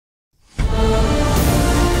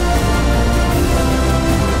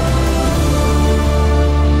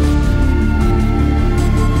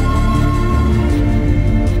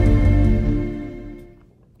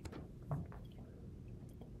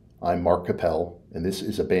Capel, and this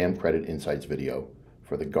is a BAM Credit Insights video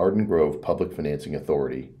for the Garden Grove Public Financing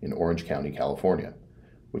Authority in Orange County, California,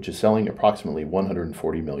 which is selling approximately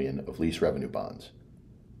 $140 million of lease revenue bonds.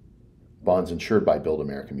 Bonds insured by Build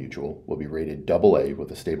America Mutual will be rated AA with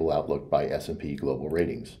a stable outlook by S&P Global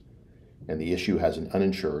Ratings, and the issue has an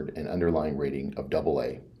uninsured and underlying rating of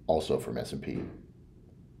AA, also from S&P.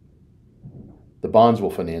 The bonds will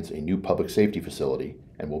finance a new public safety facility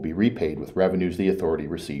and will be repaid with revenues the authority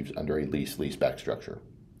receives under a lease-leaseback structure.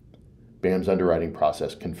 BAM's underwriting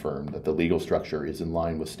process confirmed that the legal structure is in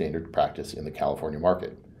line with standard practice in the California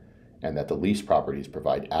market, and that the lease properties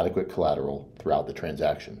provide adequate collateral throughout the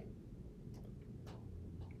transaction.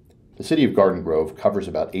 The city of Garden Grove covers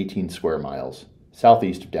about 18 square miles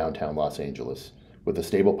southeast of downtown Los Angeles, with a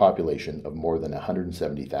stable population of more than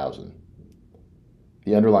 170,000.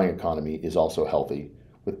 The underlying economy is also healthy,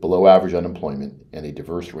 with below-average unemployment and a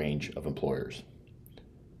diverse range of employers.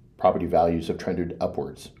 Property values have trended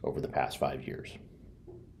upwards over the past 5 years.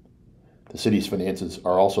 The city's finances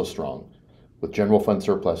are also strong, with general fund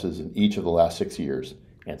surpluses in each of the last 6 years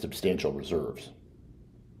and substantial reserves.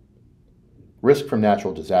 Risk from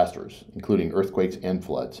natural disasters, including earthquakes and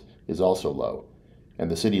floods, is also low,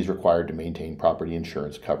 and the city is required to maintain property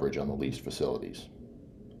insurance coverage on the leased facilities.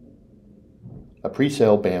 A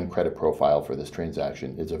pre-sale BAM credit profile for this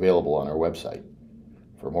transaction is available on our website.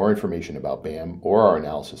 For more information about BAM or our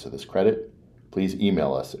analysis of this credit, please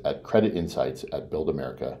email us at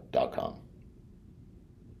creditinsights@buildamerica.com.